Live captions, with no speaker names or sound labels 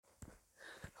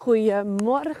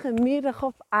Goedemorgen, middag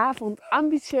of avond,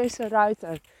 ambitieuze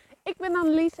ruiter. Ik ben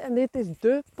Annelies en dit is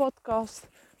de podcast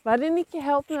waarin ik je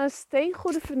help naar een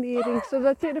steengoede fundering,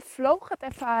 zodat je de flow gaat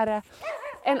ervaren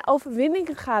en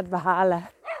overwinningen gaat behalen.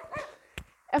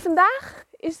 En vandaag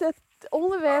is het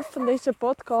onderwerp van deze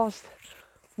podcast: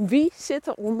 wie zit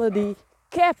er onder die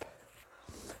cap?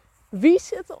 Wie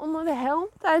zit er onder de helm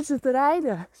tijdens het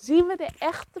rijden? Zien we de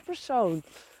echte persoon?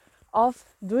 Of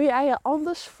doe jij je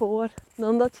anders voor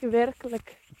dan dat je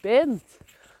werkelijk bent?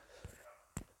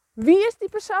 Wie is die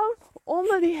persoon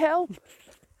onder die helm?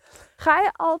 Ga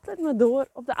je altijd maar door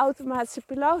op de automatische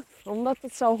piloot, omdat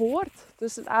het zo hoort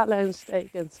tussen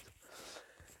aanhalingstekens?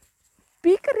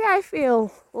 Pieker jij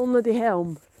veel onder die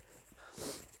helm?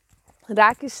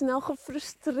 Raak je snel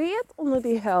gefrustreerd onder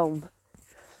die helm?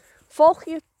 Volg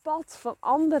je het pad van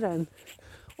anderen,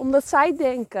 omdat zij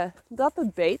denken dat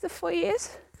het beter voor je is?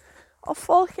 Of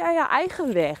volg jij je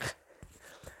eigen weg?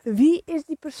 Wie is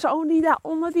die persoon die daar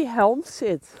onder die helm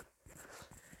zit?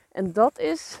 En dat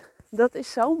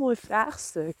is zo'n mooi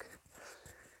vraagstuk.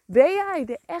 Ben jij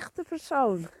de echte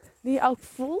persoon die ook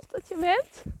voelt dat je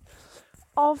bent?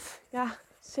 Of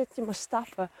zet je maar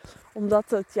stappen omdat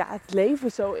het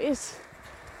leven zo is.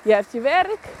 Je hebt je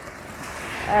werk,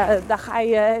 daar ga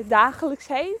je dagelijks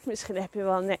heen. Misschien heb je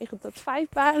wel een 9 tot 5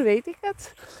 baan, weet ik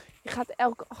het. Je gaat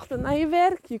elke ochtend naar je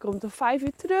werk, je komt om 5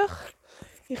 uur terug.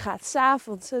 Je gaat 's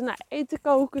avonds naar eten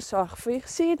koken, zorgen voor je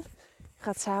gezin. Je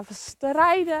gaat 's avonds te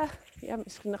rijden,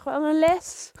 misschien nog wel een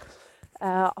les.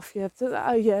 Of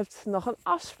je hebt nog een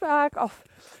afspraak.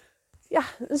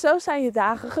 Zo zijn je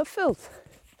dagen gevuld.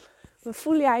 Maar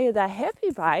voel jij je daar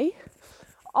happy bij?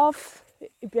 Of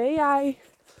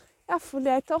voel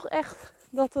jij toch echt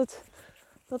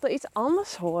dat er iets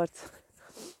anders hoort?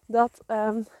 Dat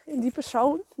die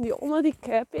persoon die onder die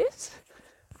cap is,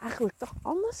 eigenlijk toch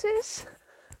anders is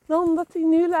dan dat hij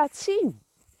nu laat zien.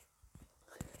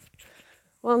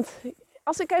 Want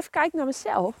als ik even kijk naar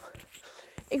mezelf.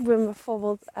 Ik ben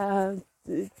bijvoorbeeld,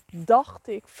 dacht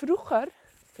ik vroeger,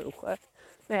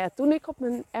 toen ik op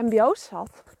mijn mbo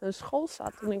zat, een school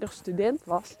zat, toen ik nog student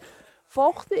was,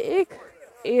 volgde ik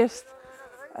eerst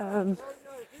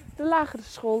de lagere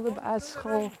school, de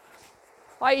basisschool.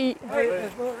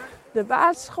 De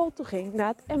basisschool, toen ging ik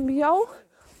naar het mbo.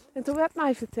 En toen werd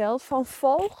mij verteld van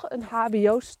volg een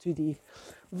hbo-studie.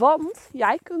 Want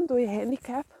jij kunt door je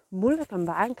handicap moeilijk een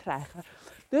baan krijgen.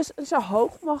 Dus een zo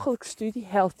hoog mogelijk studie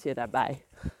helpt je daarbij.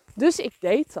 Dus ik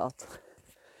deed dat.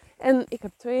 En ik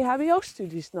heb 2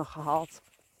 hbo-studies nog gehaald.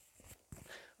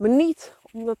 Maar niet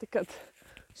omdat ik het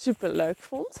super leuk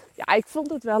vond. Ja, ik vond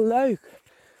het wel leuk.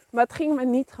 Maar het ging me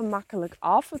niet gemakkelijk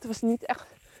af. Het was niet echt...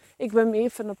 Ik ben meer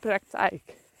van de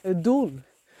praktijk. Het doen.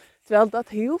 Terwijl dat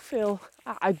heel veel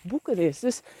uit boeken is.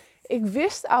 Dus ik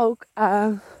wist ook...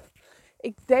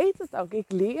 ik deed het ook.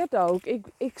 Ik leerde ook.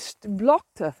 Ik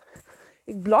blokte.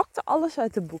 Ik blokte alles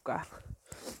uit de boeken.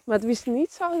 Maar het was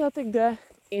niet zo dat ik de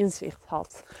inzicht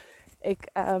had.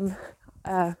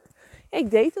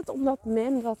 Ik deed het omdat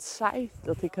men dat zei.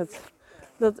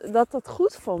 Dat het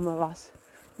goed voor me was.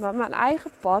 Maar mijn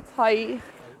eigen pad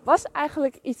was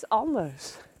eigenlijk iets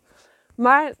anders.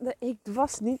 Maar ik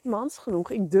was niet mans genoeg.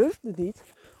 Ik durfde niet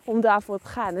om daarvoor te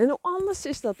gaan. En hoe anders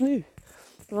is dat nu?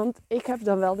 Want ik heb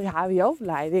dan wel die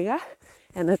hbo-opleidingen.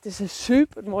 En het is een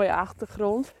super mooie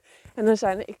achtergrond.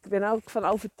 En ik ben ook van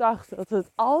overtuigd dat het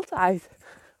altijd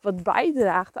wat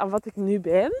bijdraagt aan wat ik nu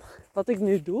ben. Wat ik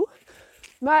nu doe.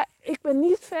 Maar ik ben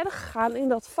niet verder gegaan in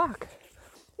dat vak.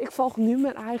 Ik volg nu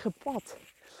mijn eigen pad.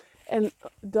 En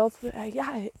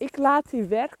ik laat die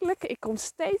werkelijk... Ik kom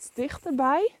steeds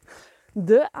dichterbij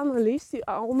de Annelies die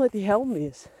onder die helm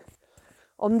is.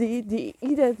 Om die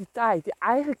identiteit, die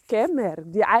eigen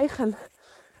kenmerk, die eigen...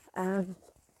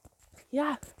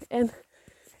 en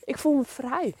ik voel me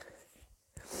vrij.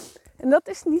 En dat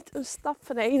is niet een stap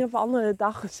van de een of andere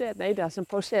dag gezet. Nee, daar is een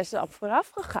proces op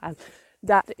vooraf gegaan.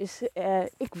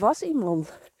 Ik was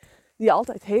iemand die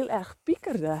altijd heel erg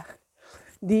piekerde.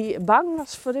 Die bang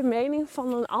was voor de mening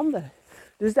van een ander.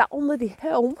 Dus daar onder die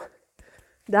helm,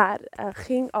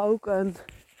 ging ook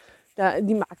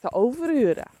die maakte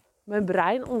overuren. Mijn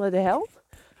brein onder de helm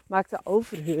maakte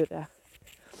overuren.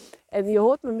 En je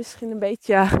hoort me misschien een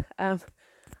beetje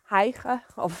hijgen.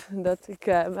 Of dat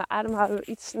mijn ademhaling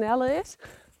iets sneller is.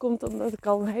 Komt omdat ik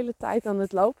al een hele tijd aan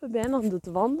het lopen ben, aan het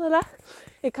wandelen.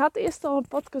 Ik had eerst al een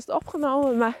podcast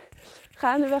opgenomen, maar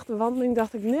gaandeweg de wandeling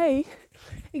dacht ik nee,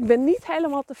 ik ben niet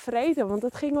helemaal tevreden, want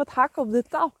het ging wat hakken op de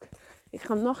tak. Ik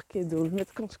ga hem nog een keer doen,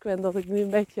 met consequent dat ik nu een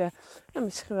beetje,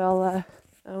 misschien wel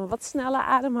een wat snelle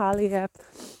ademhaling heb.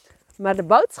 Maar de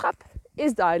boodschap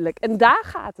is duidelijk en daar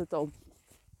gaat het om.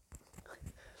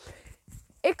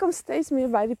 Ik kom steeds meer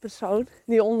bij die persoon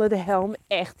die onder de helm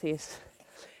echt is.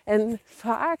 En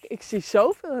vaak, ik zie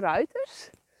zoveel ruiters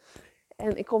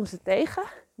en ik kom ze tegen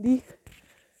die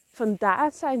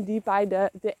vandaar zijn, die bij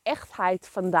de echtheid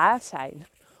vandaar zijn.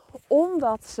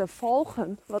 Omdat ze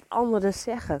volgen wat anderen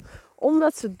zeggen.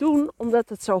 Omdat ze doen, omdat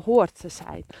het zo hoort te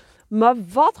zijn. Maar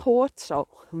wat hoort zo?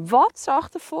 Wat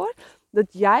zorgt ervoor dat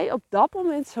jij op dat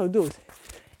moment zo doet?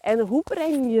 En hoe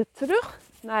breng je je terug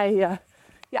naar je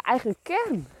eigen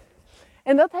kern?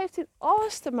 En dat heeft in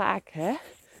alles te maken. Hè?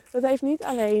 Dat heeft niet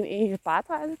alleen in je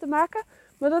paardrijden te maken,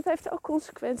 maar dat heeft ook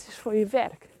consequenties voor je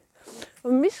werk.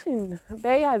 Want misschien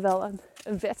ben jij wel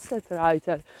een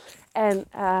wedstrijdruiter en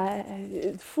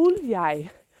voel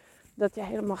jij dat je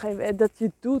helemaal dat je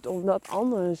het doet omdat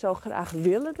anderen zo graag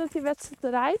willen dat je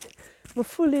wedstrijd rijdt, maar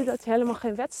voel je dat je helemaal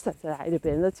geen wedstrijdrijder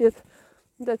bent, dat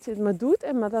je het maar doet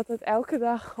en maar dat het elke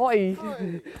dag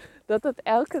dat het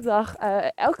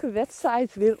elke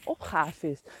wedstrijd weer een opgave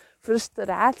is,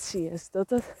 frustratie is, dat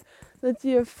je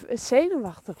je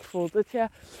zenuwachtig voelt, dat je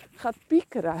gaat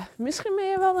piekeren. Misschien ben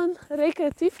je wel een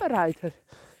recreatieve ruiter.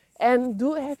 En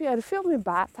heb je er veel meer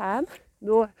baat aan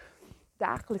door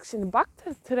dagelijks in de bak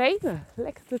te trainen.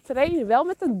 Lekker te trainen, wel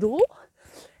met een doel.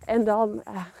 En dan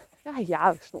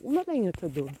juist een onderlinge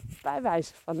te doen. Bij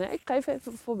wijze van, ik geef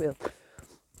even een voorbeeld.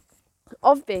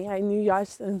 Of ben jij nu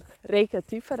juist een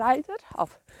recreatieve ruiter?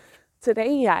 Of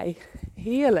train jij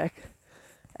heerlijk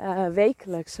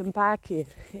wekelijks een paar keer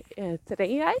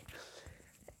train jij.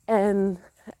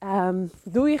 En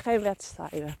doe je geen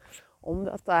wedstrijden.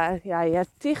 Omdat je hebt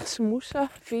tig smoesen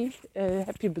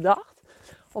heb je bedacht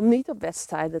om niet op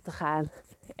wedstrijden te gaan.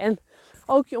 En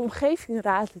ook je omgeving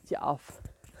raadt het je af.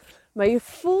 Maar je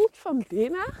voelt van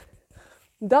binnen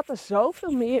dat er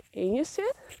zoveel meer in je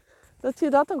zit. Dat je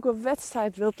dat ook op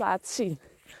wedstrijd wilt laten zien.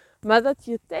 Maar dat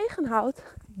je je tegenhoudt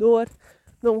door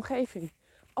de omgeving.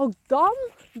 Ook dan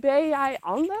ben jij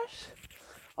anders.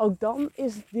 Ook dan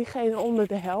is diegene onder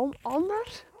de helm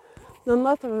anders dan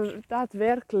dat we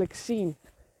daadwerkelijk zien.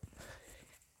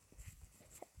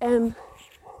 En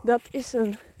dat is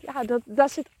daar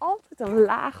zit altijd een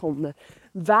laag onder.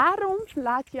 Waarom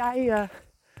laat jij je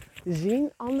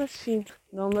anders zien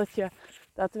dan dat je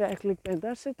daadwerkelijk bent?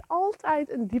 Daar zit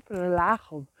altijd een diepere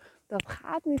laag om. Dat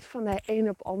gaat niet van de een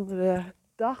op andere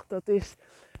dag. Dat is,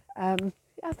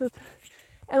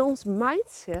 en ons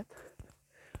mindset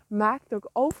maakt ook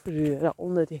overuren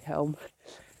onder die helm.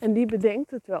 En die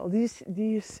bedenkt het wel.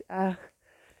 Die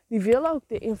wil ook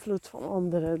de invloed van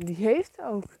anderen. Die heeft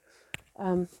ook,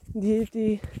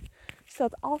 die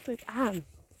staat altijd aan.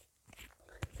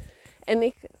 En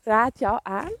ik raad jou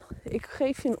aan, ik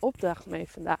geef je een opdracht mee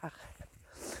vandaag.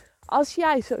 Als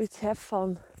jij zoiets hebt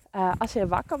van, als jij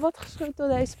wakker wordt geschud door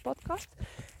deze podcast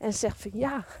en zegt van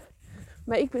ja,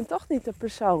 maar ik ben toch niet de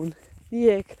persoon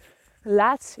die ik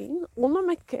laat zien. Onder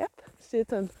mijn cap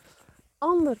zit een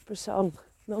andere persoon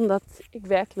dan dat ik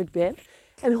werkelijk ben.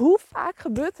 En hoe vaak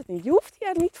gebeurt het niet? Je hoeft je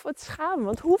er niet voor te schamen,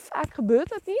 want hoe vaak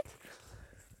gebeurt het niet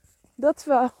dat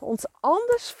we ons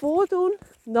anders voordoen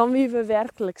dan wie we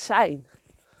werkelijk zijn.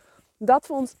 Dat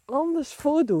we ons anders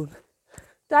voordoen.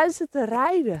 Tijdens het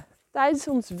rijden, tijdens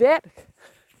ons werk,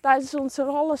 tijdens onze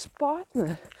rol als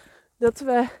partner. Dat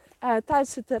we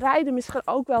tijdens het rijden misschien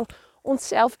ook wel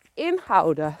onszelf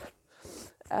inhouden.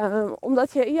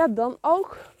 Omdat je dan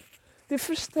ook de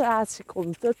frustratie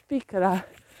komt, dat piekeren.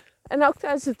 En ook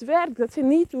tijdens het werk, dat je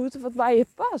niet doet wat bij je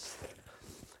past.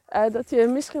 Dat je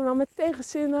misschien wel met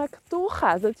tegenzin naar kantoor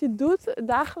gaat. Dat je het doet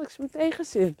dagelijks met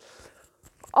tegenzin.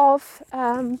 Of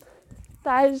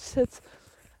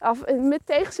met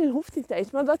tegenzin hoeft niet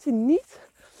eens. Maar dat je niet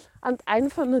aan het einde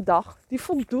van de dag die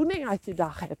voldoening uit je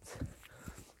dag hebt.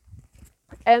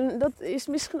 En dat is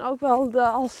misschien ook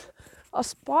wel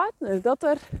als partner. Dat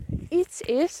er iets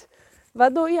is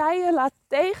waardoor jij je laat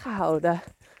tegenhouden.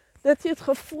 Dat je het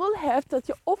gevoel hebt dat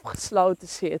je opgesloten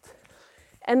zit.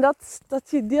 En dat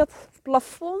je dit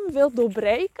plafond wilt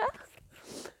doorbreken.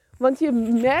 Want je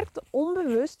merkt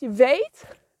onbewust, je weet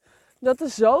dat er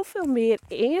zoveel meer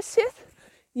in je zit.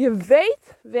 Je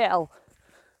weet wel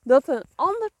dat een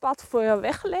ander pad voor jou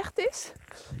weggelegd is.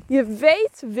 Je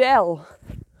weet wel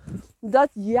dat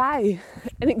jij,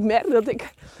 en ik merk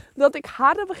dat ik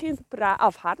harder begin te praten,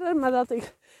 of harder, maar dat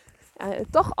ik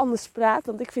toch anders praat.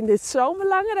 Want ik vind dit zo'n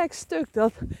belangrijk stuk,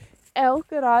 dat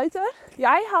elke ruiter,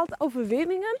 jij haalt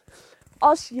overwinningen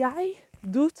als jij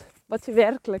doet wat je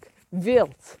werkelijk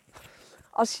wilt.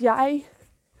 Als jij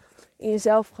in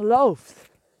jezelf gelooft.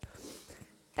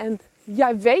 En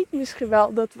jij weet misschien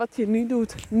wel dat wat je nu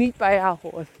doet niet bij jou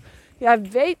hoort. Jij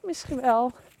weet misschien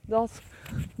wel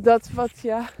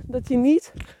dat je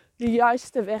niet de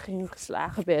juiste weg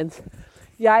ingeslagen bent.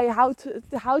 Jij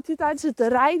houdt je tijdens het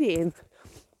rijden in.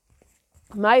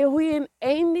 Maar hoe je in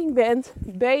één ding bent,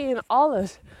 ben je in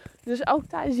alles. Dus ook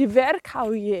tijdens je werk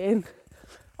hou je je in.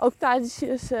 Ook tijdens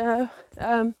je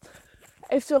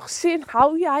eventueel gezin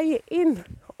hou jij je in.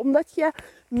 Omdat je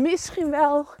misschien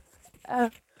wel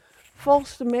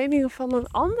volgens de meningen van een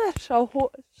ander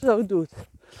zo doet.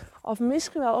 Of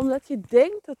misschien wel omdat je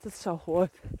denkt dat het zo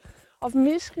hoort. Of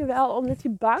misschien wel omdat je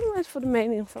bang bent voor de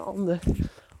mening van anderen.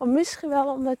 Of misschien wel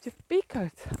omdat je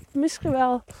piekert. Of misschien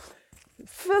wel,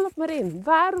 vul het maar in.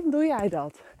 Waarom doe jij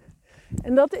dat?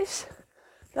 En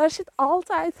daar zit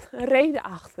altijd een reden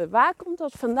achter. Waar komt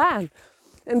dat vandaan?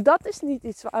 En dat is niet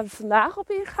iets waar we vandaag op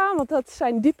ingaan. Want dat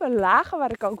zijn diepe lagen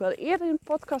waar ik ook wel eerder in de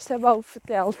podcast heb over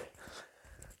verteld.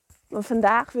 Maar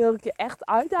vandaag wil ik je echt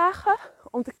uitdagen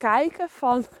om te kijken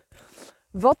van,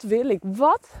 wat wil ik?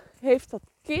 Wat heeft dat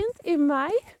kind in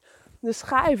mij? Dus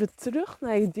ga even terug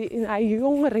naar je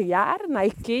jongere jaren, naar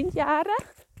je kindjaren.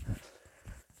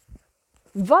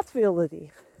 Wat wilde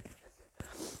die?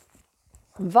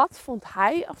 Wat vond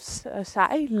hij of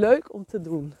zij leuk om te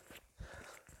doen?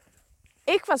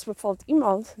 Ik was bijvoorbeeld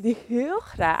iemand die heel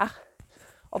graag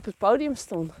op het podium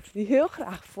stond. Die heel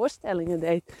graag voorstellingen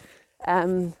deed.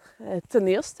 En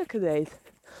toneelstukken deed.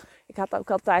 Ik had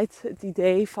ook altijd het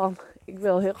idee van, ik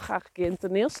wil heel graag een keer een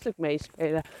toneelstuk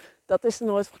meespelen. Dat is er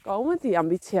nooit gekomen. Die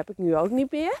ambitie heb ik nu ook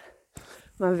niet meer.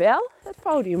 Maar wel het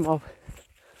podium op.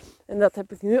 En dat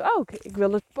heb ik nu ook. Ik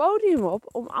wil het podium op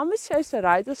om ambitieuze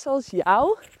ruiters zoals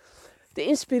jou te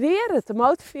inspireren, te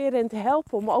motiveren en te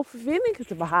helpen om overwinningen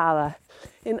te behalen.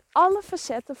 In alle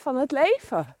facetten van het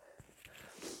leven.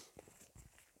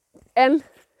 En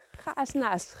ga eens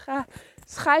naast.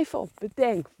 Schrijf op.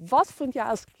 Bedenk. Wat vond jij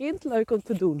als kind leuk om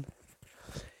te doen?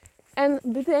 En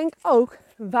bedenk ook,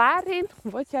 waarin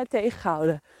word jij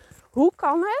tegengehouden? Hoe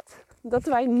kan het dat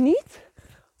wij niet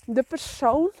de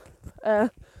persoon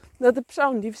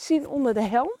die we zien onder de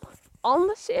helm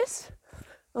anders is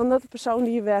dan dat de persoon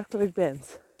die je werkelijk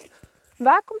bent?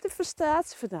 Waar komt die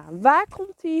frustratie vandaan? Waar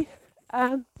komt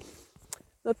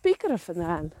dat piekeren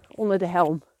vandaan onder de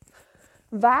helm?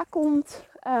 Waar komt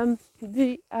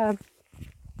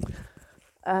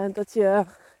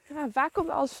waar komt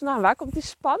alles vandaan? Waar komt die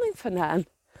spanning vandaan?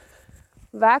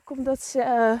 Waar komt dat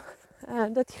je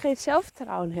geen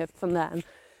zelfvertrouwen hebt vandaan?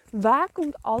 Waar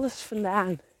komt alles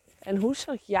vandaan? En hoe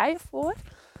zorg jij ervoor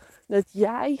dat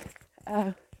jij...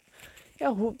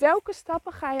 welke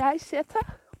stappen ga jij zetten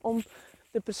om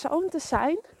de persoon te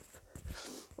zijn?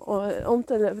 Om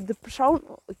de persoon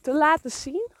te laten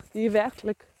zien die je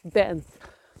werkelijk bent.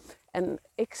 En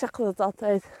ik zeg dat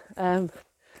altijd,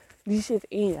 die zit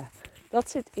in je. Dat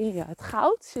zit in je. Het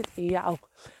goud zit in jou.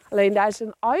 Alleen daar is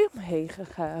een ui omheen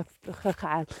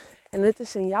gegaan. En het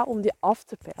is in jou om die af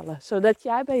te pellen. Zodat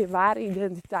jij bij je ware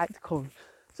identiteit komt.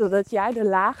 Zodat jij de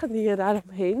lagen die je daar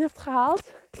omheen hebt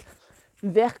gehaald,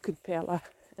 weg kunt pellen.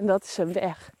 En dat is een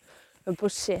weg. Een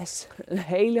proces. Een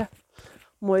hele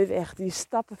mooie weg die je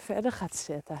stappen verder gaat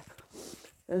zetten.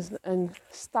 Dus een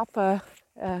stappen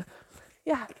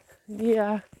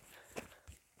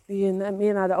die je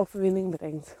meer naar de overwinning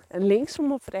brengt. En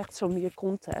linksom of rechtsom, je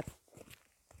komt er.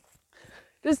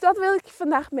 Dus dat wil ik je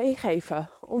vandaag meegeven.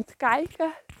 Om te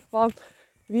kijken van,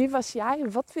 wie was jij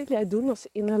en wat wil jij doen als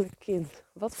innerlijk kind?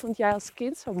 Wat vond jij als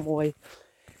kind zo mooi?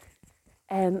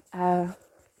 En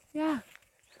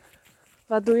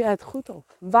waar doe jij het goed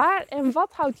op? Waar en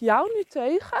wat houdt jou nu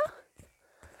tegen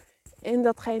in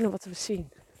datgene wat we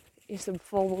zien? Is er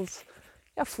bijvoorbeeld,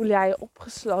 voel jij je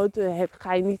opgesloten?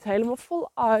 Ga je niet helemaal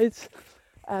voluit?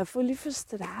 Voel je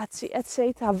frustratie, et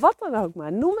cetera? Wat dan ook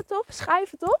maar. Noem het op,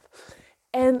 schrijf het op.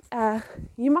 En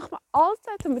je mag me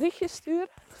altijd een berichtje sturen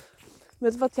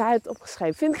met wat jij hebt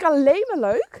opgeschreven. Vind ik alleen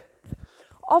maar leuk.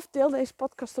 Of deel deze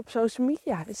podcast op social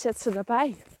media en zet ze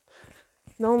daarbij.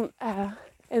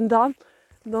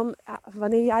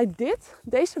 Wanneer jij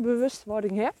deze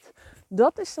bewustwording hebt,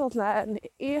 dat is dan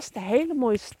een eerste hele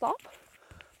mooie stap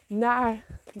naar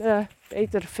de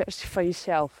betere versie van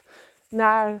jezelf.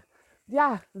 Naar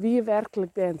wie je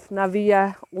werkelijk bent. Naar wie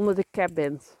je onder de cap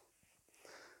bent.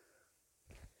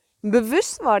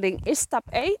 Bewustwording is stap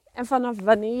 1. En vanaf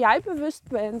wanneer jij bewust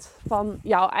bent van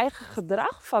jouw eigen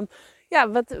gedrag, van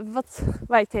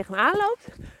waar je tegenaan loopt,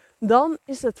 dan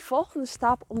is het volgende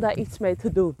stap om daar iets mee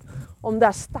te doen. Om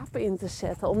daar stappen in te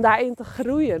zetten, om daarin te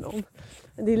groeien, om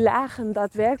die lagen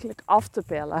daadwerkelijk af te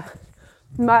pellen.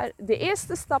 Maar de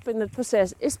eerste stap in het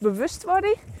proces is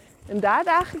bewustwording. En daar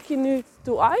daag ik je nu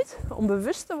toe uit om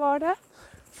bewust te worden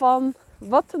van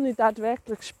wat er nu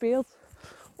daadwerkelijk speelt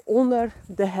onder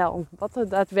de helm. Wat er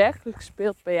daadwerkelijk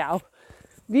speelt bij jou.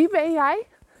 Wie ben jij?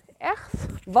 Echt?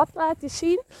 Wat laat je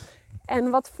zien? En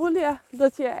wat voel je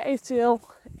dat je eventueel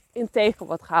in tegen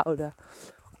wordt gehouden?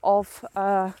 Of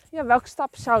welke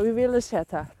stap zou je willen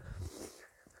zetten?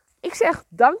 Ik zeg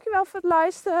dankjewel voor het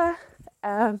luisteren.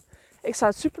 Ik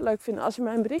zou het super leuk vinden als je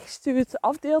mij een bericht stuurt,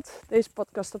 afdeelt deze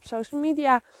podcast op social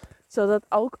media. Zodat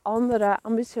ook andere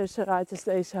ambitieuze ruiters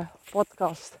deze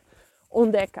podcast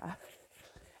ontdekken.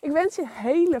 Ik wens je een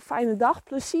hele fijne dag.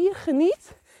 Plezier,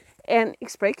 geniet. En ik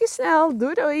spreek je snel.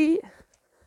 Doei doei.